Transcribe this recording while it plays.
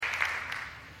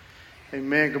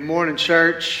Amen. Good morning,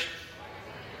 church.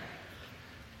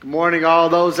 Good morning, all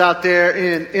those out there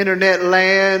in internet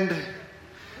land, in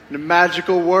the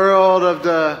magical world of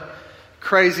the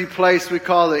crazy place we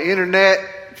call the internet,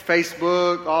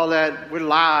 Facebook, all that. We're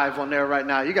live on there right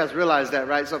now. You guys realize that,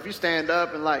 right? So if you stand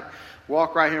up and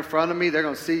walk right here in front of me, they're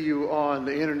going to see you on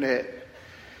the internet.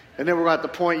 And then we're going to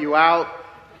have to point you out,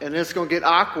 and it's going to get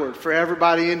awkward for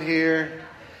everybody in here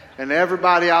and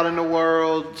everybody out in the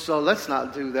world, so let's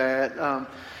not do that.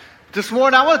 This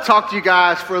morning, I want to talk to you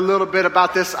guys for a little bit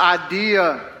about this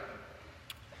idea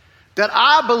that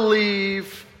I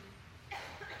believe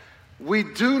we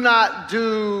do not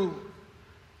do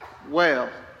well.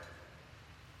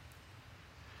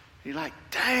 You're like,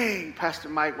 dang, Pastor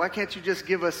Mike, why can't you just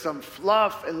give us some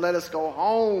fluff and let us go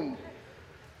home?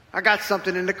 I got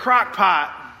something in the crock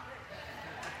pot.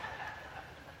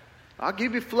 I'll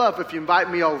give you fluff if you invite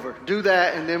me over. Do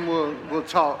that, and then we'll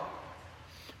talk.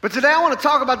 But today I want to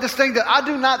talk about this thing that I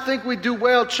do not think we do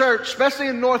well, church, especially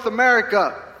in North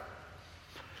America.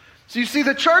 So you see,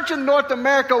 the church in North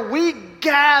America, we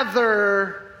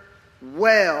gather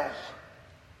well.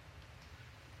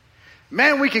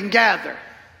 Man, we can gather.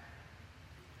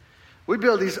 We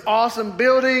build these awesome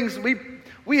buildings.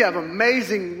 We have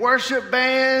amazing worship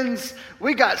bands.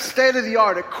 We got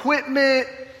state-of-the-art equipment.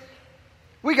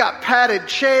 We got padded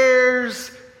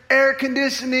chairs, air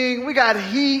conditioning, we got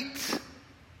heat.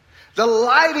 The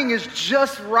lighting is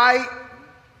just right.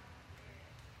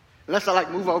 Unless I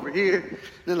move over here,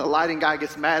 then the lighting guy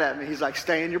gets mad at me. He's like,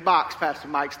 stay in your box, Pastor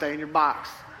Mike, stay in your box.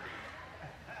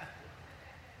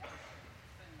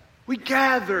 We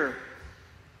gather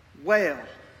well.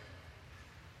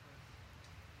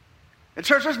 And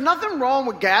church, there's nothing wrong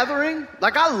with gathering.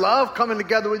 I love coming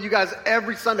together with you guys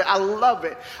every Sunday. I love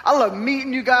it. I love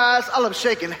meeting you guys. I love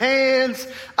shaking hands.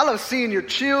 I love seeing your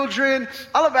children.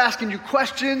 I love asking you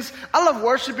questions. I love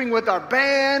worshiping with our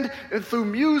band and through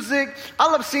music.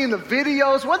 I love seeing the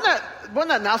videos. Wasn't that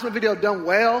announcement video done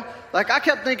well? I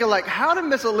kept thinking, how did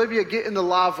Miss Olivia get in the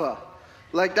lava?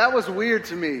 That was weird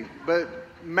to me, but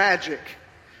magic.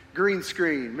 Green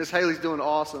screen. Miss Haley's doing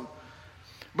awesome.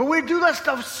 But we do that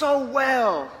stuff so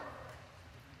well.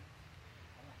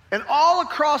 And all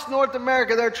across North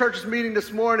America, there are churches meeting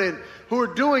this morning who are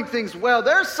doing things well.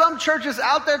 There are some churches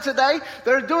out there today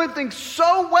that are doing things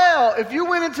so well. If you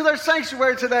went into their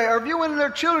sanctuary today, or if you went into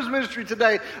their children's ministry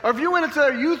today, or if you went into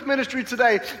their youth ministry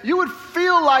today, you would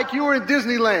feel like you were in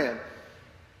Disneyland.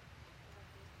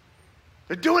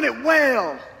 They're doing it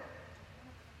well.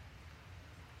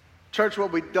 Church,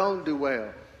 what we don't do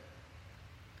well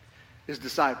is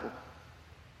disciple.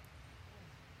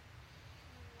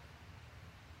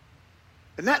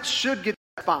 And that should get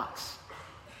a response.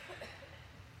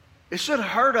 It should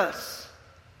hurt us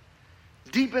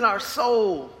deep in our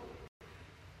soul.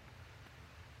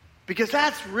 Because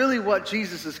that's really what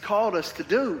Jesus has called us to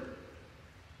do.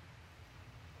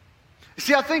 You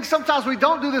see, I think sometimes we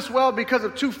don't do this well because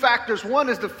of two factors. One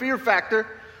is the fear factor.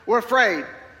 We're afraid.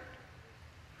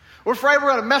 We're afraid we're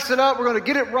going to mess it up. We're going to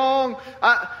get it wrong.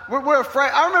 We're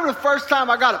afraid. I remember the first time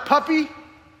I got a puppy.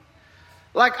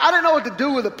 I didn't know what to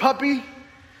do with a puppy.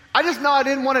 I just know I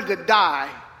didn't want it to die.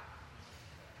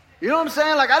 You know what I'm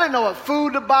saying? I didn't know what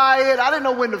food to buy it. I didn't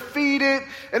know when to feed it.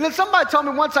 And then somebody told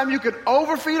me one time you could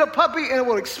overfeed a puppy and it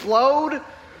will explode.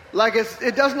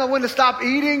 It doesn't know when to stop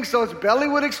eating, so its belly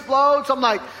would explode. So I'm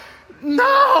like,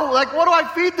 no. What do I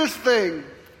feed this thing?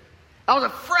 I was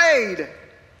afraid.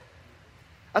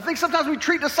 I think sometimes we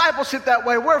treat discipleship that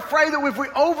way. We're afraid that if we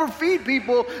overfeed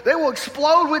people, they will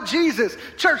explode with Jesus.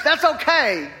 Church, that's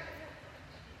okay.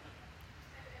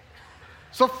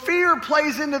 So fear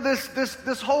plays into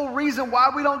this whole reason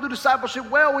why we don't do discipleship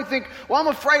well. We think, well, I'm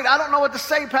afraid. I don't know what to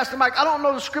say, Pastor Mike. I don't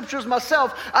know the scriptures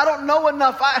myself. I don't know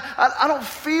enough. I don't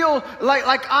feel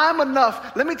like I'm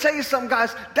enough. Let me tell you something,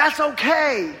 guys. That's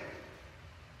okay.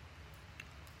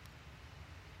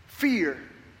 Fear.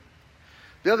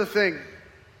 The other thing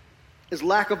is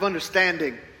lack of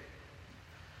understanding.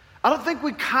 I don't think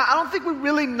we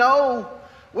really know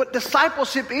what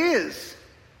discipleship is.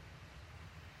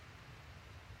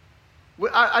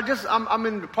 I'm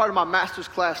in part of my master's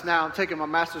class now. I'm taking my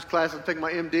master's class. I'm taking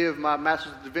my MD of my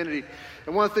master's of divinity.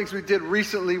 And one of the things we did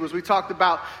recently was we talked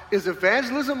about, is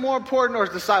evangelism more important or is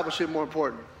discipleship more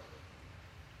important?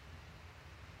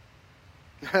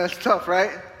 That's tough,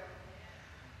 right?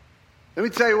 Let me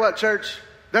tell you what, church,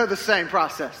 they're the same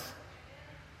process.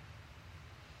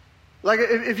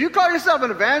 If you call yourself an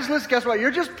evangelist, guess what?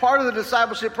 You're just part of the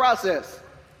discipleship process.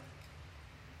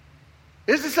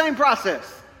 It's the same process.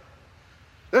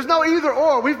 There's no either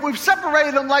or. We've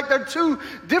separated them like they're two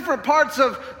different parts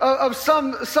of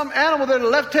some animal. They're the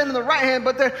left hand and the right hand,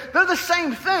 but they're the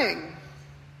same thing.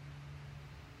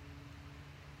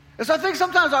 And so I think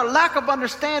sometimes our lack of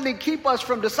understanding keep us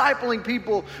from discipling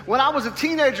people. When I was a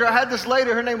teenager, I had this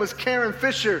lady, her name was Karen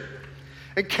Fisher.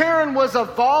 And Karen was a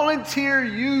volunteer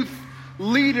youth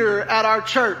leader at our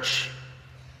church.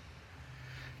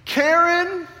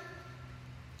 Karen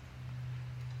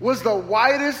was the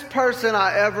whitest person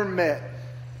I ever met.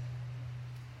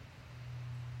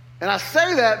 And I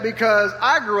say that because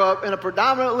I grew up in a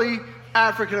predominantly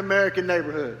African American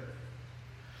neighborhood.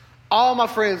 All my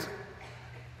friends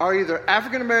are either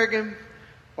African American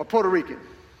or Puerto Rican.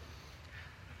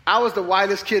 I was the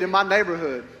whitest kid in my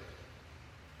neighborhood.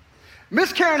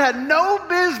 Miss Karen had no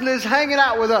business hanging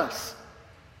out with us.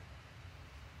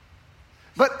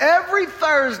 But every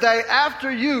Thursday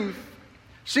after youth,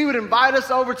 she would invite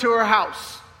us over to her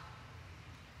house.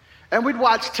 And we'd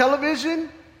watch television.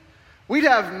 We'd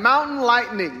have Mountain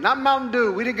Lightning, not Mountain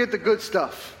Dew. We didn't get the good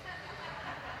stuff.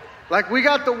 Like, we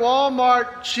got the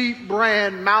Walmart cheap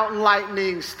brand Mountain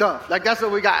Lightning stuff. Like, that's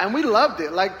what we got. And we loved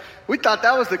it. Like, we thought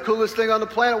that was the coolest thing on the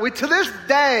planet. To this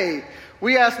day,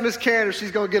 we asked Miss Karen if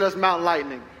she's going to get us Mountain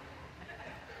Lightning.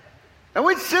 And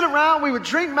we'd sit around, we would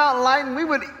drink Mountain Lightning,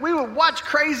 we would watch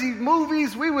crazy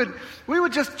movies, we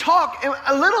would just talk.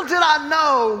 And little did I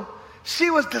know, she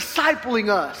was discipling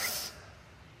us.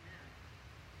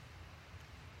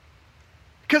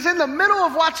 Because in the middle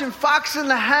of watching Fox and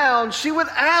the Hound, she would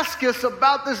ask us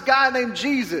about this guy named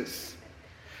Jesus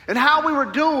and how we were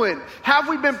doing. Have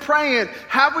we been praying?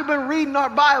 Have we been reading our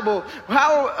Bible?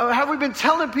 How have we been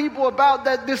telling people about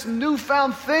this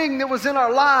newfound thing that was in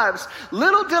our lives?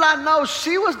 Little did I know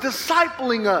she was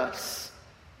discipling us.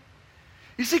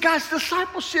 You see, guys,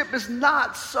 discipleship is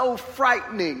not so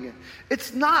frightening.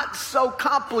 It's not so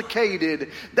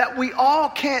complicated that we all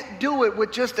can't do it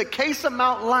with just a case of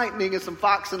Mountain Lightning and some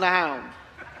Fox and the Hound.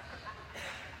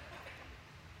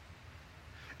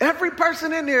 Every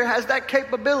person in here has that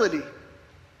capability.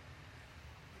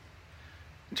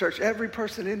 In church, every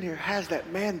person in here has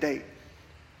that mandate.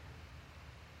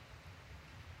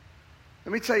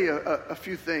 Let me tell you a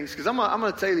few things, because I'm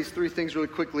going to tell you these three things really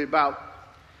quickly about.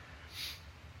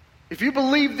 If you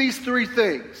believe these three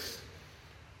things,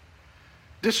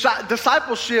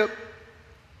 discipleship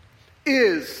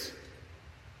is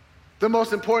the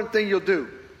most important thing you'll do.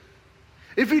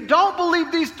 If you don't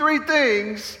believe these three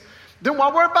things, then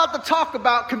what we're about to talk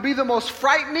about can be the most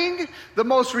frightening, the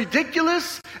most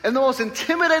ridiculous, and the most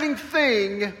intimidating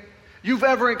thing you've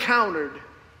ever encountered.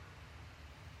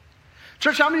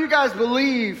 Church, how many of you guys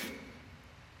believe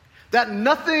that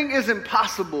nothing is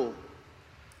impossible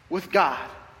with God?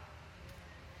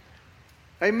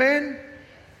 Amen?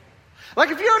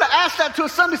 Like, if you were to ask that to a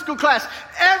Sunday school class,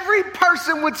 every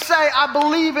person would say, I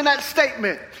believe in that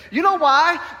statement. You know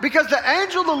why? Because the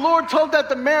angel of the Lord told that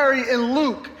to Mary in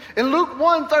Luke. In Luke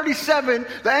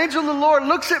 1:37, the angel of the Lord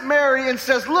looks at Mary and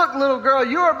says, look, little girl,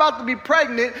 you're about to be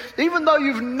pregnant. Even though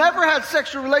you've never had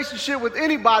sexual relationship with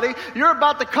anybody, you're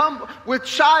about to come with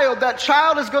child. That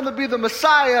child is going to be the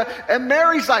Messiah. And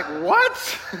Mary's like,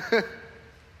 what?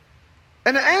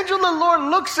 And the angel of the Lord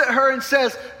looks at her and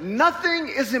says, nothing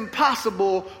is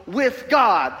impossible with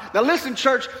God. Now listen,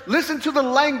 church, listen to the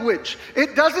language.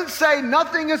 It doesn't say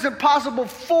nothing is impossible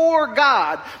for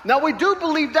God. Now we do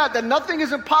believe that nothing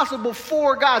is impossible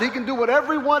for God. He can do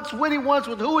whatever he wants, when he wants,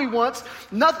 with who he wants.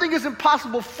 Nothing is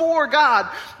impossible for God.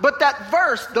 But that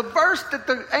verse, the verse that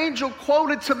the angel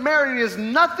quoted to Mary is,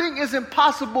 nothing is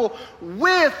impossible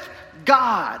with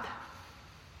God.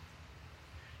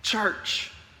 Church,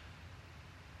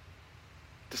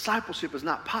 discipleship is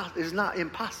not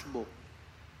impossible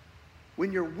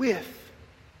when you're with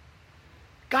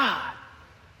God.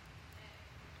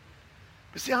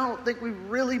 But see, I don't think we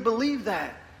really believe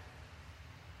that.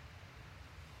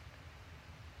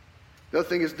 The other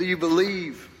thing is, do you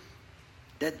believe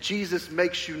that Jesus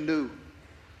makes you new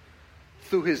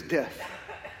through his death?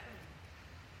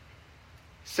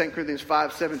 2 Corinthians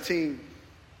 5:17.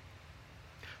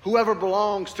 Whoever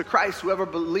belongs to Christ, whoever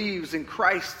believes in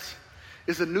Christ,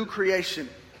 is a new creation.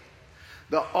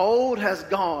 The old has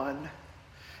gone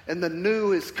and the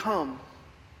new has come.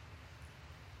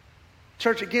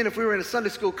 Church, again, if we were in a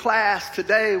Sunday school class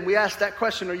today and we asked that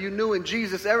question, are you new in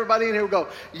Jesus? Everybody in here would go,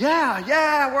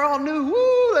 yeah, we're all new.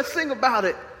 Woo, let's sing about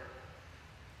it.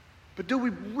 But do we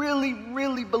really,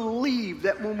 really believe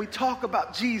that when we talk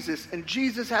about Jesus and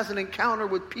Jesus has an encounter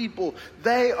with people,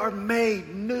 they are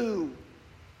made new?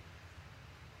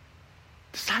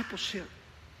 Discipleship.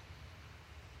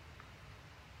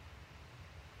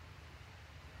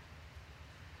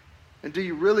 And do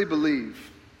you really believe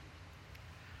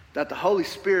that the Holy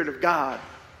Spirit of God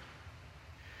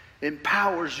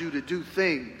empowers you to do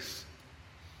things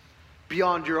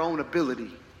beyond your own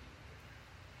ability?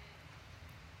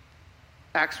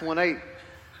 Acts 1:8.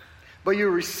 But you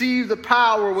receive the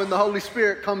power when the Holy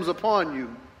Spirit comes upon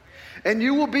you. And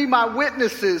you will be my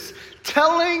witnesses,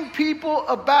 telling people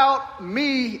about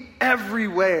me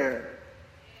everywhere.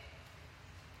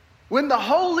 When the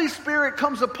Holy Spirit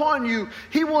comes upon you,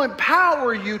 He will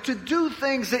empower you to do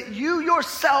things that you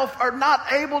yourself are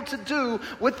not able to do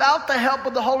without the help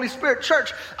of the Holy Spirit.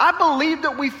 Church, I believe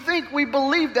that we think we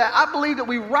believe that. I believe that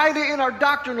we write it in our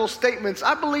doctrinal statements.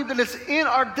 I believe that it's in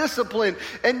our discipline.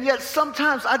 And yet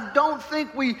sometimes I don't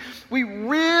think we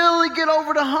really get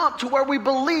over the hump to where we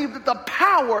believe that the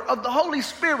power of the Holy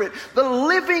Spirit, the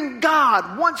living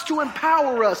God, wants to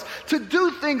empower us to do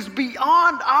things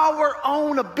beyond our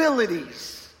own ability.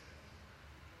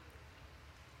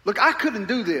 Look, I couldn't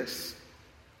do this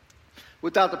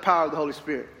without the power of the Holy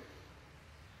Spirit.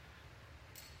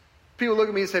 People look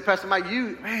at me and say, Pastor Mike,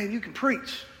 you can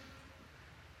preach.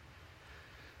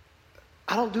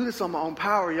 I don't do this on my own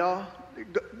power, y'all.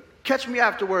 Catch me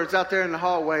afterwards out there in the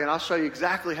hallway and I'll show you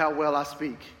exactly how well I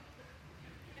speak.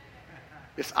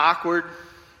 It's awkward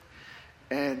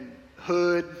and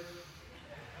hood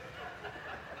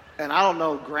and I don't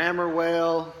know grammar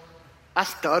well. I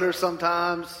stutter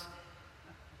sometimes.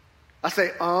 I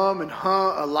say and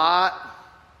huh a lot.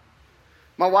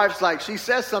 My wife's like, she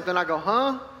says something, I go,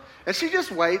 huh? And she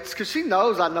just waits because she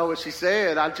knows I know what she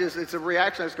said. It's a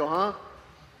reaction. I just go, huh?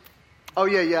 Oh,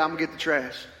 yeah, I'm going to get the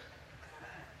trash.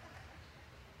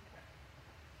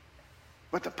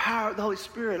 But the power of the Holy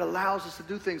Spirit allows us to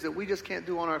do things that we just can't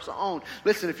do on our own.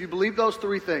 Listen, if you believe those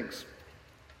three things,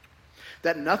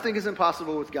 that nothing is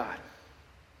impossible with God,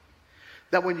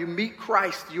 that when you meet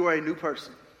Christ, you are a new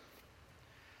person.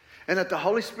 And that the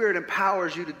Holy Spirit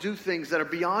empowers you to do things that are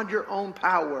beyond your own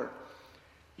power.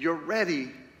 You're ready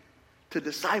to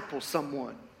disciple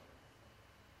someone.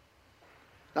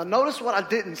 Now notice what I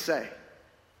didn't say.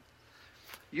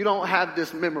 You don't have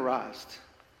this memorized.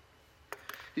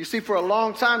 You see, for a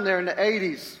long time there in the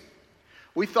 80s,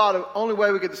 we thought the only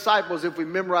way we could disciple is if we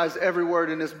memorized every word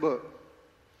in this book.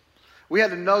 We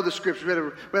had to know the scriptures. We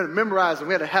had to memorize them.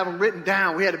 We had to have them written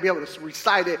down. We had to be able to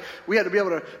recite it. We had to be able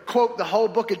to quote the whole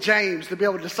book of James to be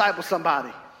able to disciple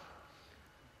somebody.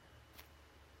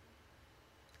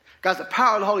 Guys, the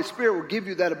power of the Holy Spirit will give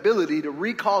you that ability to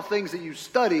recall things that you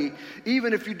study,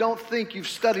 even if you don't think you've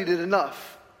studied it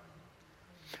enough.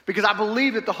 Because I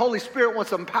believe that the Holy Spirit wants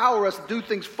to empower us to do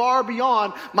things far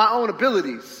beyond my own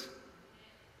abilities.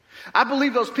 I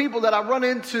believe those people that I run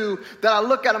into, that I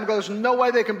look at them and go, there's no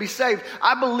way they can be saved.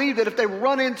 I believe that if they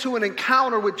run into an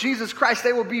encounter with Jesus Christ,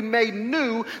 they will be made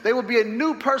new. They will be a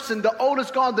new person. The old is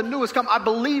gone, the new has come. I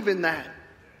believe in that.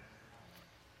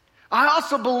 I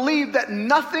also believe that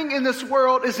nothing in this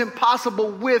world is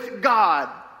impossible with God.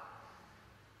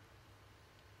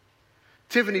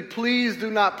 Tiffany, please do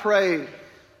not pray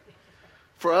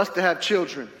for us to have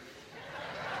children.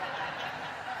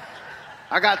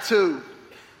 I got two.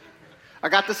 I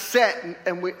got the set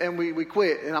and we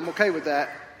quit, and I'm okay with that.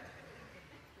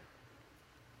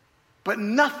 But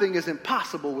nothing is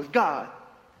impossible with God.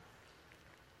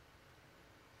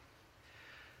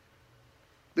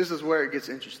 This is where it gets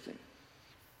interesting.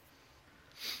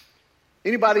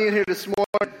 Anybody in here this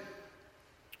morning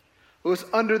who is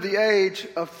under the age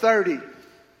of 30?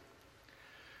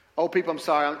 Old people, I'm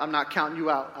sorry, I'm not counting you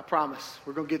out. I promise.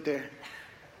 We're going to get there.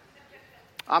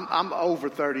 I'm over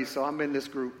 30, so I'm in this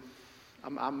group.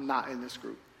 I'm not in this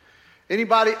group.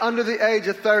 Anybody under the age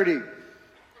of 30?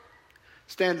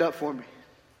 Stand up for me.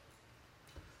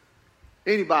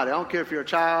 Anybody. I don't care if you're a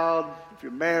child, if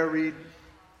you're married.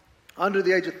 Under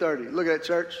the age of 30. Look at that,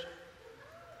 church.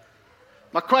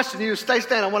 My question to you is stay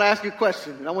standing. I want to ask you a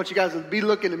question. And I want you guys to be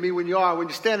looking at me when you are. When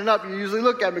you're standing up, you usually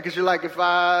look at me because you're like, he's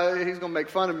going to make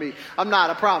fun of me. I'm not,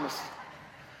 I promise.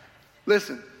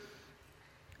 Listen.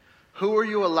 Who are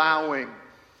you allowing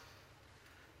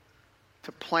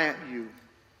to plant you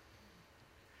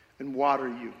and water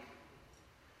you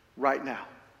right now?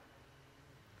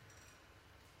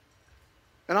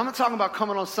 And I'm not talking about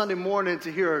coming on Sunday morning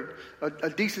to hear a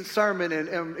decent sermon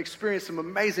and experience some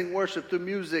amazing worship through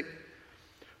music.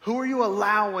 Who are you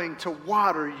allowing to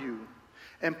water you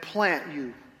and plant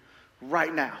you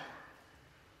right now?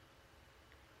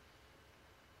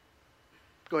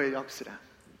 Go ahead, y'all can sit down.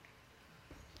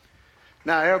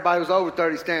 Now, everybody who's over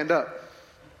 30, stand up.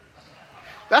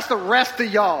 That's the rest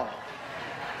of y'all.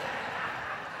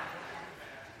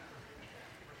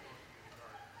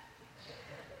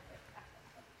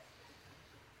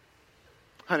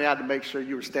 Honey, I had to make sure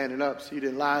you were standing up so you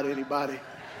didn't lie to anybody.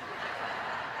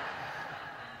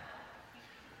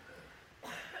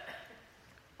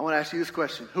 I want to ask you this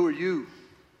question. Who are you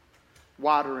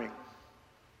watering?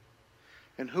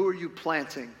 And who are you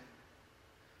planting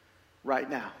right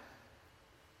now?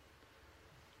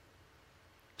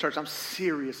 Church, I'm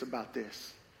serious about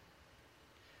this.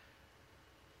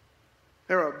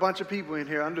 There are a bunch of people in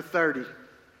here under 30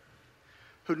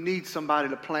 who need somebody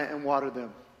to plant and water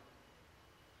them.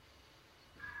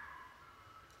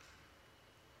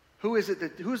 Who's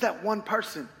that one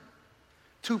person,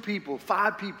 2 people,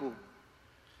 5 people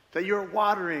that you're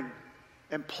watering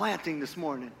and planting this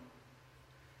morning?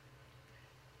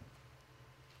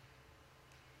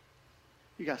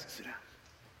 You guys can sit down.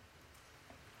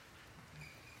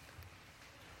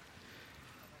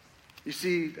 You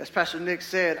see, as Pastor Nick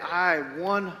said, I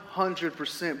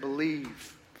 100%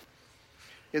 believe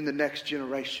in the next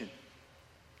generation.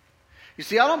 You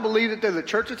see, I don't believe that they're the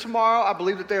church of tomorrow. I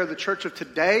believe that they are the church of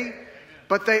today.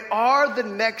 But they are the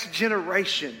next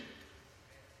generation.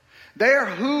 They are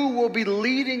who will be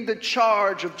leading the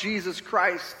charge of Jesus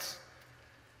Christ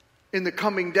in the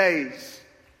coming days.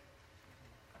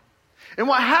 And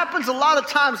what happens a lot of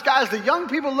times, guys, the young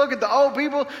people look at the old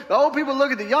people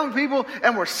look at the young people,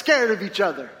 and we're scared of each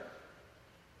other.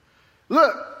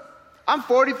 Look, I'm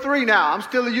 43 now. I'm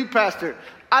still a youth pastor.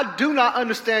 I do not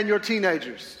understand your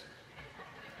teenagers.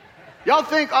 Y'all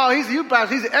think, oh, he's a youth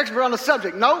pastor, he's an expert on the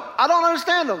subject. No, I don't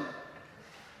understand them.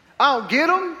 I don't get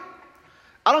them.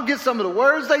 I don't get some of the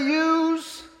words they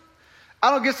use. I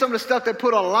don't get some of the stuff they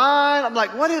put online. I'm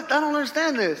like, I don't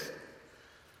understand this.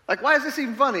 Like, why is this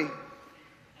even funny?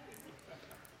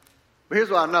 But here's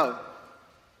what I know.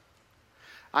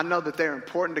 I know that they're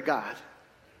important to God.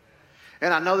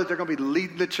 And I know that they're going to be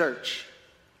leading the church.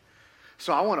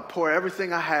 So I want to pour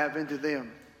everything I have into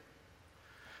them.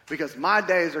 Because my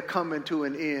days are coming to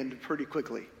an end pretty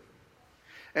quickly.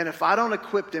 And if I don't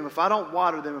equip them, if I don't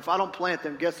water them, if I don't plant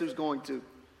them, guess who's going to?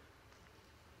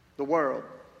 The world.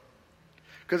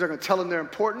 Because they're going to tell them they're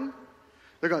important.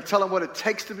 They're going to tell them what it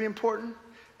takes to be important.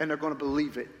 And they're going to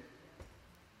believe it.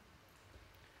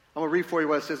 I'm going to read for you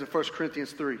what it says in 1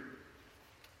 Corinthians 3.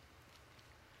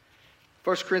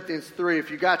 1 Corinthians 3,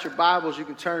 if you got your Bibles, you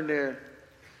can turn there.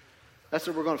 That's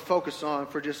what we're going to focus on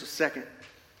for just a second.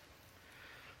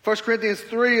 1 Corinthians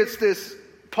 3, it's this,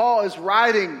 Paul is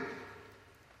writing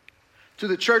to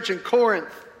the church in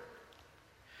Corinth.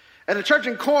 And the church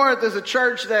in Corinth is a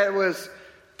church that was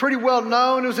pretty well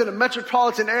known. It was in a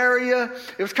metropolitan area.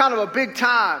 It was kind of a big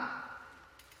time.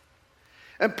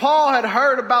 And Paul had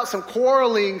heard about some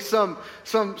quarreling, some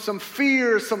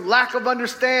fear, some lack of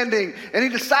understanding, and he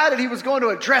decided he was going to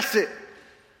address it.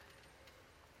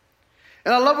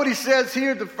 And I love what he says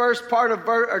here, the first part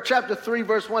of chapter 3,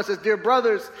 verse 1 says, "Dear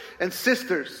brothers and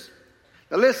sisters."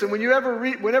 Now listen,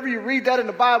 whenever you read that in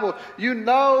the Bible, you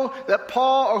know that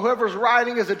Paul or whoever's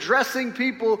writing is addressing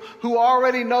people who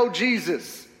already know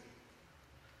Jesus.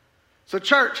 So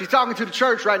church, he's talking to the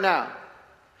church right now.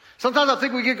 Sometimes I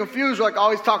think we get confused, we're like, oh,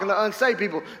 he's talking to unsaved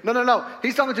people. No.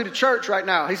 He's talking to the church right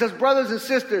now. He says, brothers and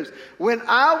sisters, when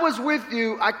I was with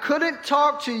you, I couldn't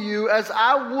talk to you as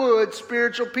I would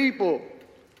spiritual people.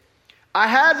 I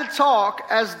had to talk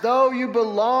as though you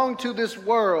belonged to this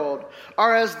world,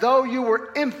 or as though you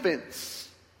were infants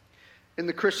in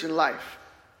the Christian life.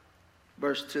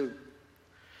 Verse 2.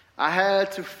 I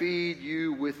had to feed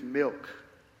you with milk,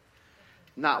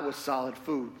 not with solid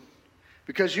food,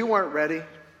 because you weren't ready.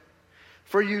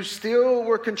 For you still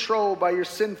were controlled by your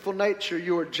sinful nature.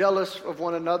 You were jealous of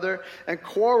one another and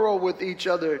quarrel with each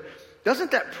other.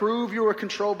 Doesn't that prove you were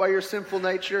controlled by your sinful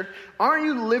nature? Aren't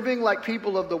you living like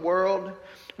people of the world?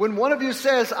 When one of you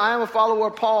says, I am a follower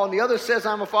of Paul, and the other says,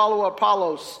 I'm a follower of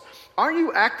Apollos, aren't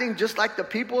you acting just like the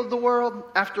people of the world?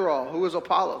 After all, who is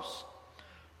Apollos?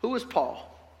 Who is Paul?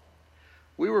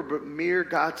 We were but mere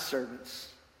God's servants,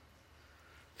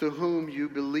 through whom you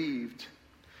believed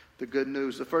the good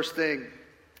news. The first thing,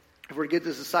 if we're to get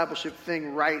this discipleship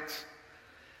thing right,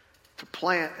 to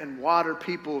plant and water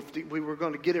people, if we were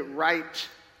going to get it right,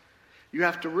 you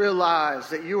have to realize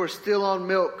that you are still on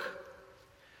milk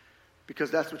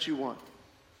because that's what you want.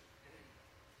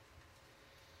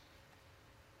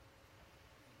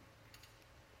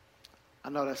 I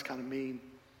know that's kind of mean.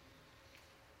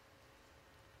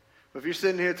 But if you're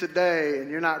sitting here today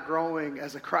and you're not growing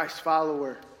as a Christ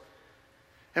follower,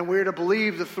 and we're to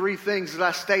believe the 3 things that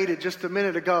I stated just a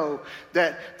minute ago,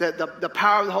 that the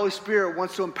power of the Holy Spirit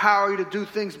wants to empower you to do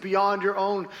things beyond your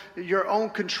own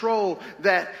control,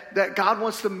 that God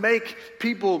wants to make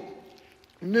people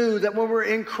knew that when we're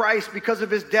in Christ, because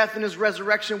of his death and his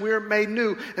resurrection, we are made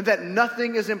new, and that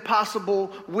nothing is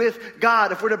impossible with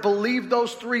God. If we're to believe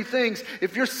those three things,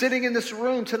 if you're sitting in this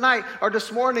room tonight or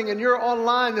this morning, and you're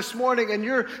online this morning and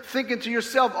you're thinking to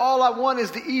yourself, all I want is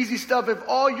the easy stuff. If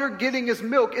all you're getting is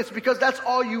milk, it's because that's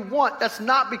all you want. That's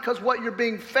not because what you're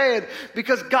being fed,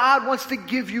 because God wants to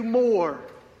give you more.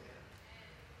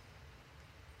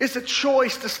 It's a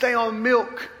choice to stay on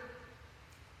milk.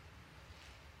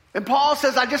 And Paul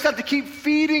says, I just have to keep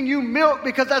feeding you milk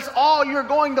because that's all you're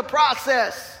going to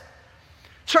process.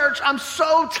 Church, I'm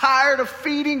so tired of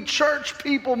feeding church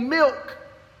people milk.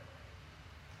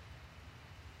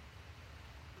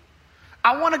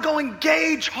 I want to go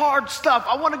engage hard stuff.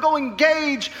 I want to go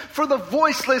engage for the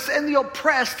voiceless and the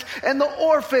oppressed and the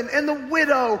orphan and the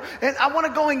widow. And I want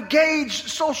to go engage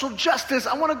social justice.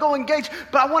 I want to go engage,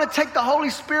 but I want to take the Holy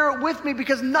Spirit with me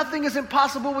because nothing is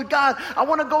impossible with God. I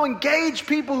want to go engage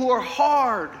people who are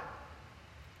hard.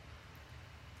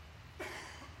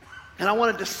 And I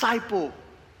want to disciple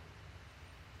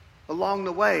along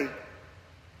the way.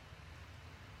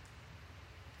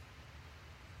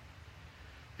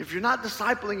 If you're not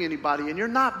discipling anybody and you're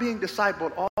not being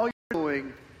discipled, all you're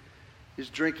doing is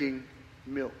drinking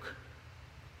milk. I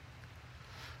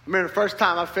remember the first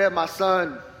time I fed my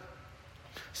son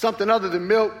something other than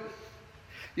milk.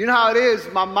 You know how it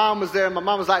is? My mom was there and my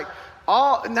mom was like,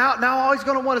 now all he's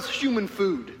going to want is human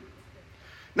food.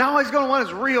 Now all he's going to want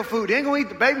is real food. He ain't going to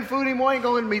eat the baby food anymore. He ain't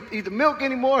going to eat the milk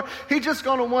anymore. He's just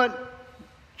going to want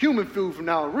human food from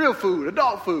now on, real food,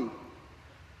 adult food.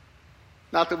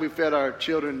 Not that we fed our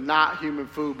children not human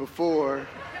food before.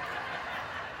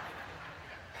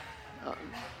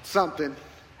 Something.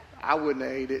 I wouldn't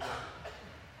have ate it.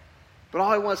 But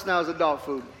all he wants now is adult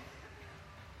food.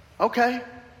 Okay.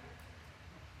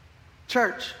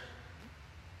 Church,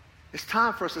 it's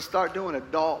time for us to start doing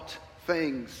adult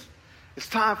things. It's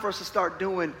time for us to start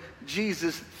doing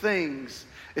Jesus things.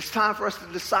 It's time for us to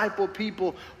disciple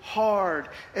people hard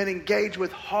and engage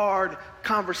with hard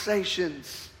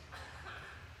conversations.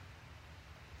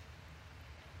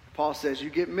 Paul says you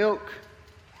get milk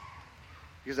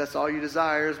because that's all you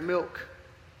desire is milk.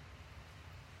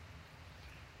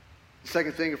 The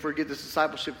second thing, if we get this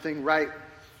discipleship thing right,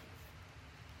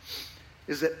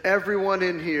 is that everyone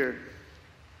in here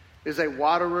is a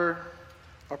waterer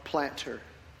or planter.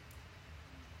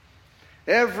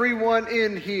 Everyone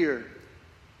in here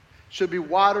should be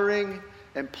watering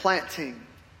and planting.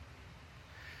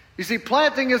 You see,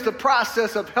 planting is the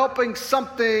process of helping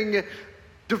something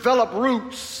develop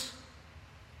roots.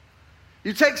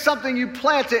 You take something, you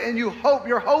plant it, and your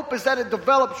hope is that it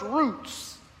develops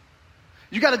roots.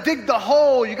 You got to dig the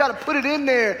hole. You got to put it in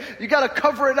there. You got to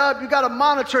cover it up. You got to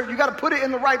monitor it. You got to put it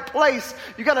in the right place.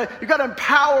 You got to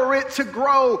empower it to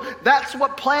grow. That's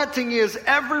what planting is.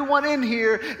 Everyone in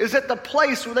here is at the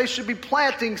place where they should be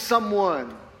planting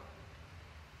someone.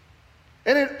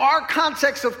 And in our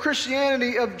context of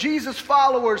Christianity, of Jesus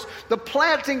followers, the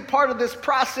planting part of this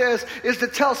process is to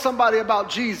tell somebody about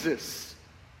Jesus.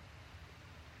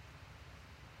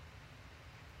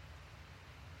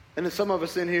 And then some of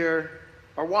us in here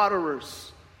are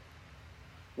waterers.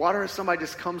 Water is somebody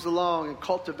just comes along and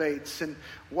cultivates and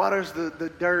waters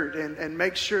the dirt and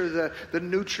makes sure the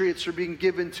nutrients are being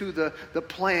given to the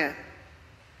plant.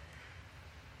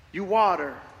 You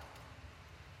water.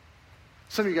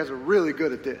 Some of you guys are really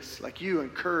good at this. Like you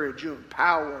encourage, you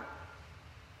empower.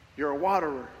 You're a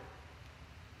waterer.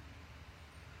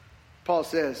 Paul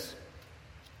says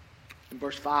in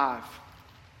verse 5,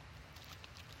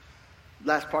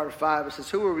 last part of 5, it says,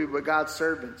 who are we but God's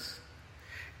servants?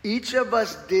 Each of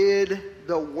us did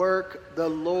the work the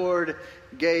Lord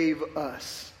gave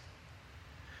us.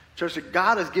 Church,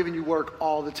 God has given you work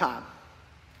all the time.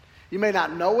 You may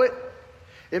not know it.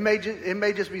 It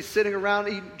may just be sitting around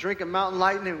eating, drinking Mountain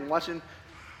Lightning and watching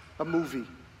a movie.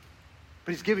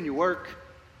 But he's giving you work.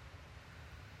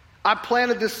 I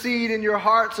planted the seed in your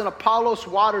hearts and Apollos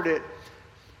watered it.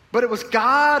 But it was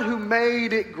God who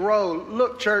made it grow.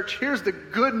 Look, church, here's the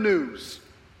good news.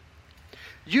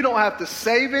 You don't have to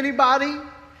save anybody.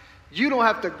 You don't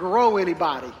have to grow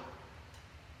anybody.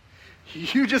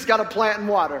 You just got to plant and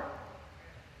water.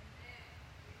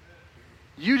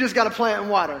 You just got to plant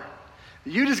and water.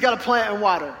 You just got to plant and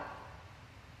water.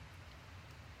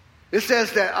 It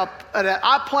says that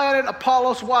I planted,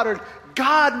 Apollos watered.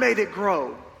 God made it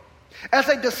grow. As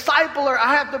a discipler,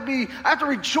 I have to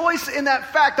rejoice in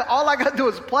that fact that all I got to do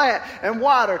is plant and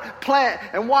water, plant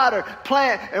and water,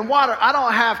 plant and water. I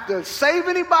don't have to save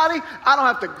anybody. I don't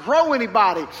have to grow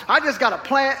anybody. I just got to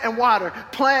plant and water,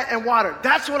 plant and water.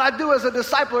 That's what I do as a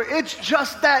discipler. It's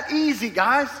just that easy,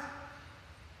 guys.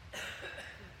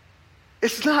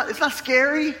 It's not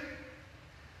scary.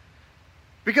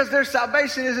 Because their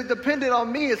salvation isn't dependent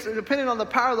on me. It's dependent on the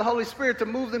power of the Holy Spirit to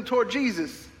move them toward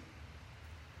Jesus.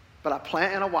 But I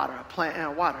plant and I water. I plant and I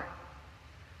water.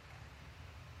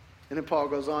 And then Paul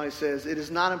goes on. He says, it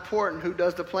is not important who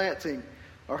does the planting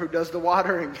or who does the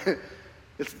watering.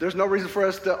 There's no reason for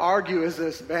us to argue. Is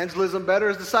this evangelism better?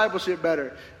 Is discipleship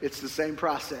better? It's the same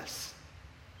process.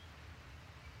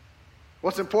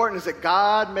 What's important is that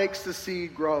God makes the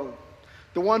seed grow.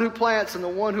 The one who plants and the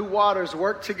one who waters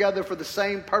work together for the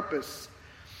same purpose,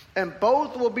 and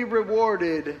both will be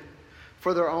rewarded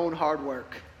for their own hard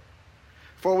work.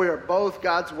 For we are both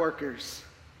God's workers,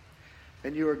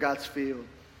 and you are God's field.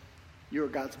 You are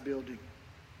God's building.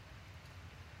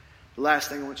 The last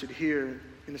thing I want you to hear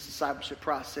in this discipleship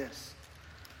process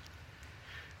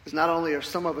is not only are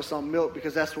some of us on milk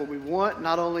because that's what we want,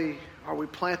 not only are we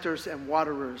planters and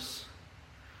waterers,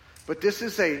 but this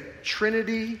is a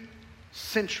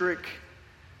Trinity-centric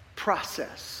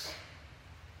process.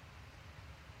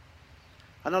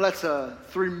 I know that's a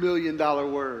 $3 million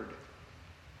word,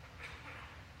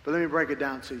 but let me break it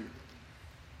down to you.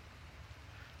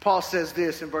 Paul says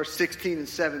this in verse 16 and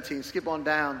 17. Skip on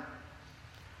down.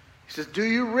 He says, do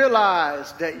you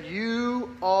realize that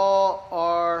you all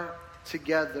are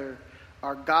together,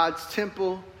 are God's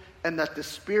temple, and that the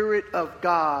Spirit of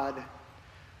God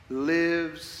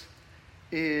lives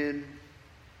in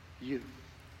you?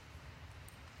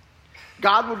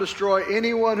 God will destroy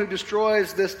anyone who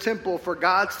destroys this temple, for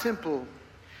God's temple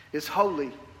is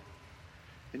holy,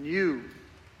 and you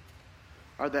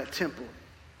are that temple.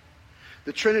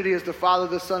 The Trinity is the Father,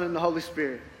 the Son, and the Holy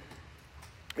Spirit.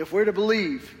 If we're to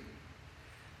believe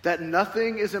that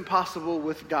nothing is impossible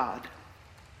with God,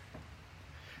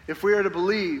 if we are to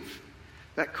believe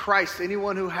that Christ,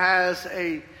 anyone who has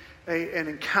an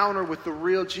encounter with the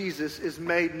real Jesus, is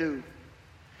made new,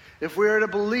 if we are to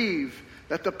believe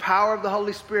that the power of the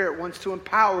Holy Spirit wants to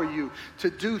empower you to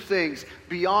do things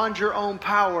beyond your own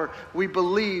power, we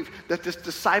believe that this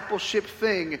discipleship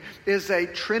thing is a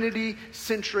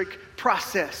Trinity-centric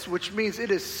process, which means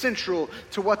it is central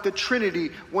to what the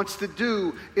Trinity wants to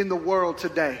do in the world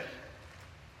today.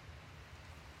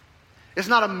 It's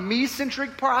not a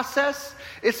me-centric process.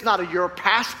 It's not a your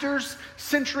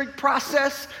pastor's-centric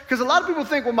process. Because a lot of people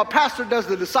think, well, my pastor does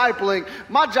the discipling.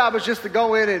 My job is just to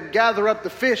go in and gather up the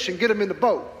fish and get them in the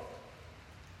boat.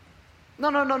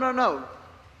 No.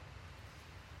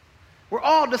 We're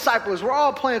all disciples. We're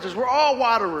all planters. We're all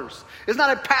waterers. It's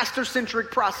not a pastor-centric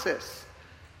process.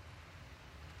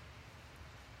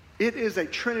 It is a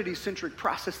Trinity-centric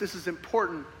process. This is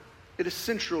important. It is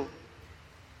central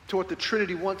to what the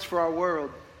Trinity wants for our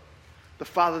world: the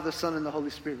Father, the Son, and the Holy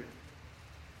Spirit.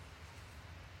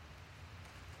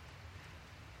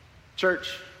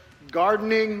 Church,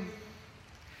 gardening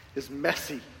is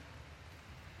messy.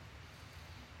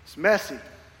 It's messy.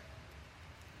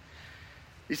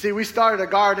 You see, we started a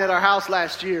garden at our house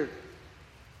last year.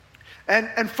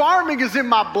 And farming is in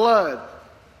my blood.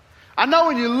 I know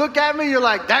when you look at me, you're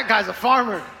like, that guy's a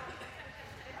farmer.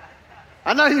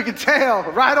 I know you can tell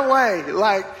right away,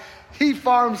 like, he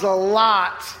farms a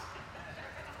lot.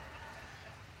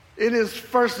 In his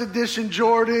first edition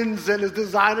Jordans and his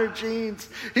designer jeans,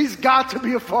 he's got to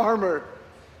be a farmer.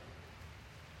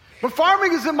 But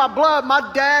farming is in my blood.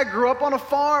 My dad grew up on a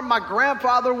farm. My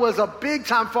grandfather was a big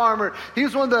time farmer. He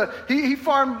was he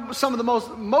farmed some of the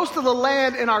most of the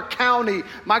land in our county.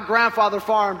 My grandfather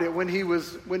farmed it when he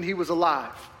was alive.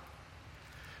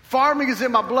 Farming is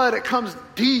in my blood. It comes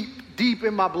deep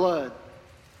in my blood.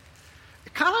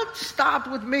 It kind of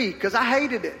stopped with me because I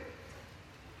hated it.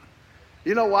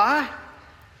 You know why?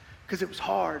 Because it was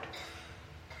hard.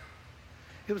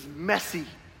 It was messy.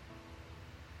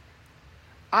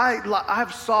 I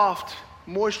have soft,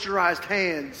 moisturized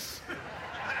hands.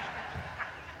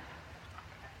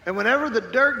 And whenever the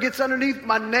dirt gets underneath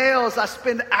my nails, I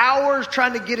spend hours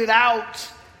trying to get it out.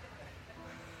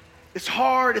 It's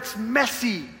hard. It's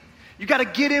messy. You got to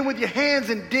get in with your hands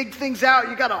and dig things out.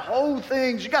 You got to hold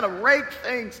things. You got to rake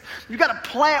things. You got to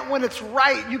plant when it's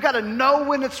right. You got to know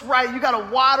when it's right. You got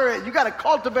to water it. You got to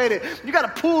cultivate it. You got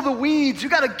to pull the weeds. You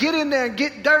got to get in there and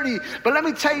get dirty. But let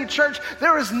me tell you, church,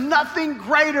 there is nothing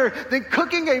greater than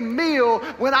cooking a meal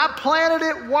when I planted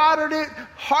it, watered it,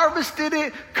 harvested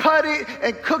it, cut it,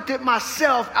 and cooked it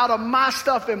myself out of my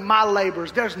stuff and my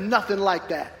labors. There's nothing like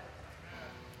that.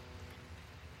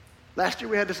 Last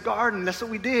year we had this garden. That's what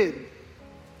we did.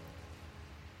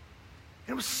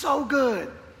 It was so good.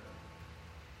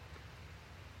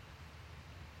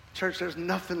 Church, there's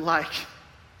nothing like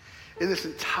in this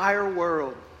entire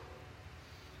world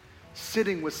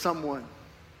sitting with someone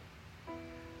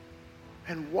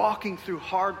and walking through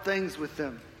hard things with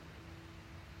them.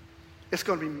 It's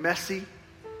going to be messy.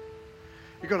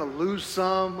 You're going to lose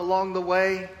some along the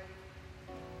way.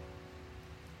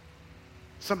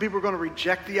 Some people are going to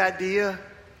reject the idea.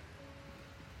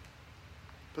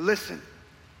 But listen,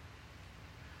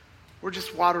 we're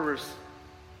just waterers.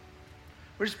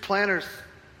 We're just planters.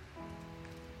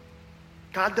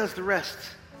 God does the rest.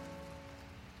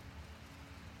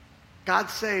 God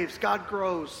saves. God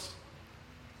grows.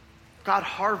 God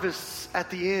harvests at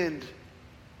the end.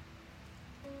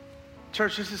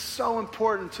 Church, this is so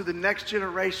important to the next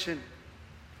generation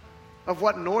of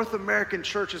what North American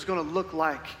church is going to look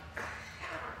like.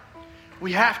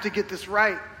 We have to get this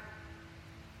right.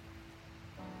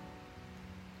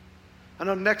 I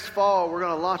know next fall we're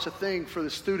going to launch a thing for the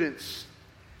students.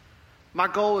 My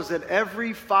goal is that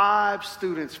every 5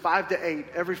 students, 5 to 8,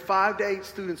 every 5 to 8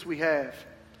 students we have,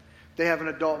 they have an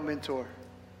adult mentor.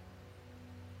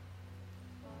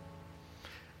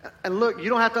 And look, you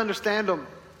don't have to understand them.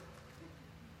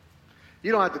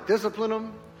 You don't have to discipline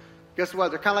them. Guess what?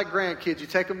 They're kind of like grandkids. You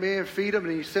take them in, feed them,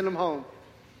 and then you send them home.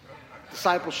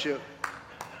 Discipleship.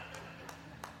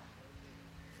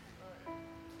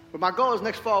 But my goal is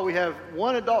next fall we have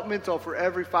one adult mentor for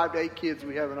every 5 to 8 kids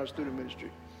we have in our student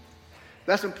ministry.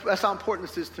 That's how important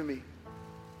this is to me.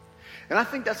 And I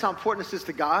think that's how important this is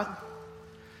to God.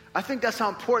 I think that's how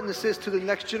important this is to the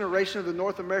next generation of the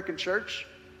North American church.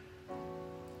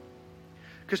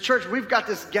 Because church, we've got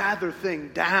this gather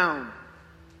thing down.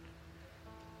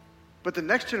 But the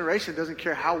next generation doesn't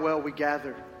care how well we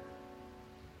gather.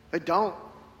 They don't.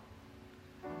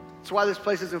 That's why this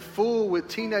place isn't full with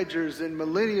teenagers and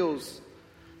millennials.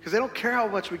 Because they don't care how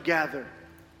much we gather.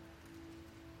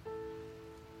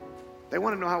 They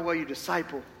want to know how well you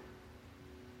disciple.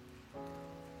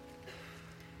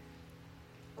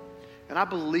 And I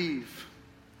believe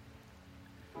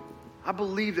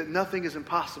that nothing is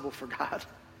impossible for God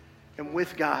and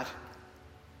with God.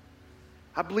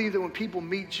 I believe that when people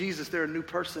meet Jesus, they're a new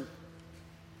person.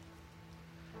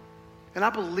 And I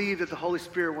believe that the Holy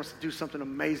Spirit wants to do something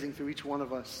amazing through each one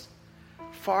of us,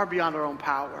 far beyond our own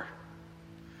power.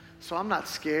 So I'm not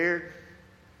scared.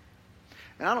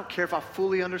 And I don't care if I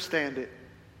fully understand it,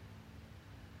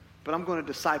 but I'm going to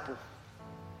disciple.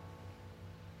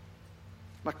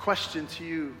 My question to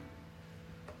you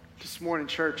this morning,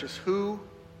 church, is who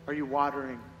are you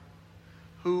watering?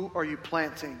 Who are you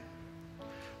planting?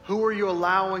 Who are you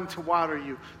allowing to water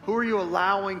you? Who are you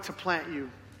allowing to plant you?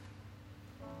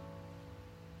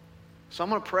 So I'm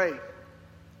going to pray.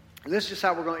 And this is just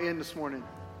how we're going to end this morning.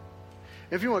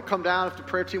 If you want to come down, if the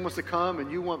prayer team wants to come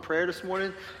and you want prayer this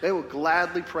morning, they will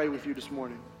gladly pray with you this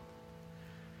morning.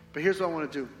 But here's what I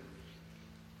want to do.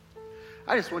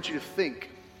 I just want you to think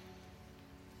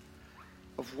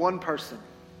of one person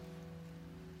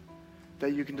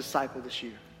that you can disciple this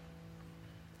year.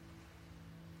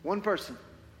 One person.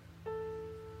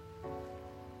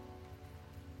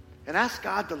 And ask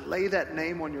God to lay that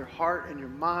name on your heart and your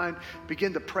mind.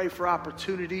 Begin to pray for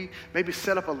opportunity. Maybe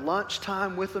set up a lunch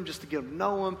time with them just to get them to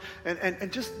know them.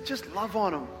 And just love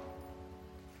on them.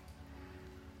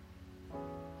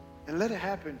 And let it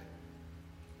happen.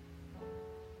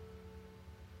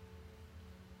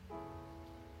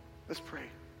 Let's pray.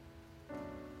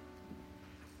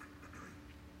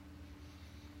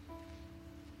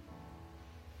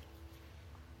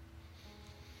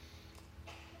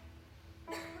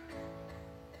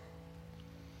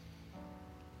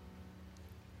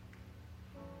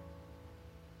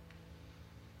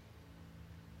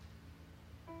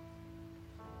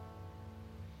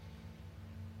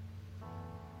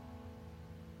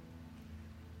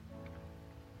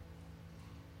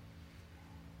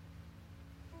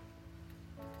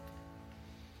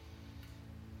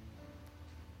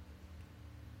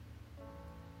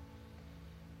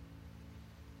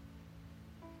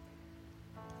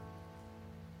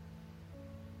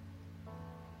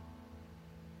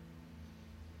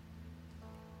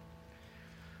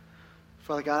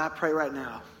 Father God, I pray right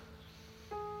now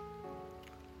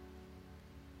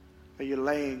that you're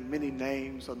laying many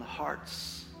names on the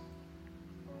hearts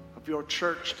of your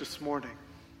church this morning.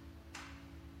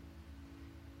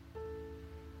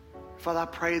 Father, I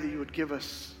pray that you would give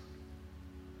us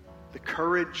the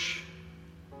courage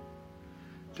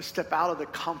to step out of the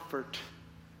comfort,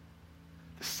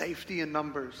 the safety in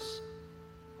numbers,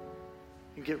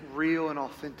 and get real and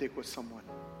authentic with someone.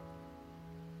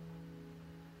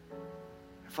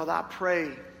 Father, I pray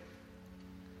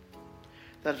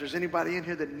that if there's anybody in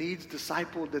here that needs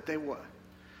discipled, that they will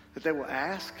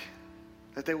ask,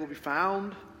 that they will be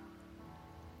found.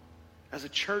 As a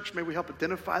church, may we help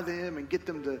identify them and get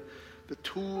them the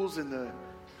tools and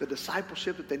the the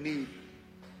discipleship that they need.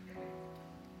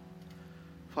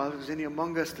 Father, if there's any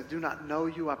among us that do not know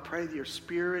you, I pray that your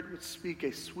Spirit would speak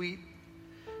a sweet,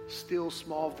 still,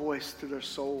 small voice to their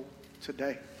soul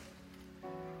today.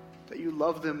 That you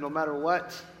love them no matter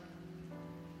what.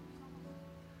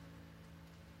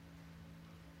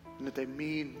 And that they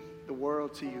mean the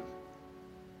world to you.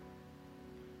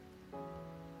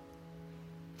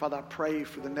 Father, I pray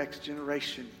for the next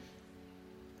generation.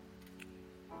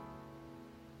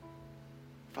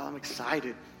 Father, I'm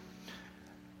excited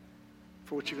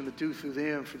for what you're going to do through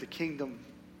them, for the kingdom,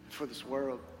 for this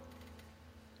world.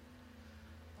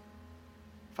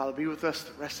 Father, be with us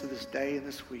the rest of this day and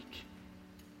this week.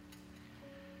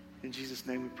 In Jesus'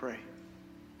 name we pray.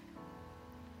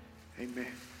 Amen.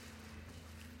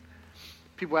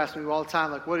 People ask me all the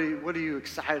time, like, what are you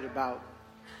excited about?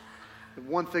 The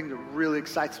one thing that really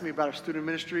excites me about our student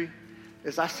ministry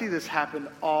is I see this happen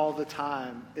all the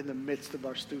time in the midst of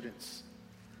our students.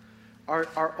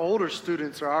 Our older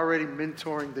students are already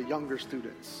mentoring the younger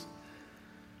students.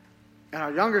 And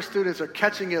our younger students are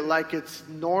catching it like it's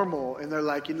normal. And they're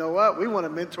like, you know what? We want to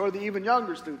mentor the even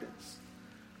younger students.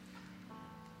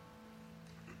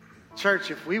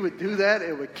 Church, if we would do that,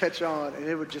 it would catch on and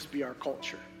it would just be our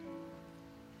culture.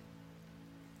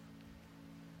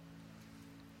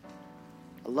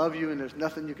 I love you and there's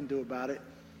nothing you can do about it.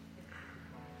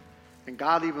 And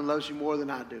God even loves you more than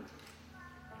I do.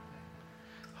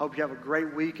 Hope you have a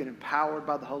great week and empowered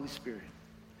by the Holy Spirit.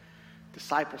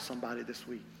 Disciple somebody this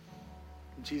week.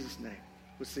 In Jesus' name,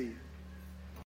 we'll see you.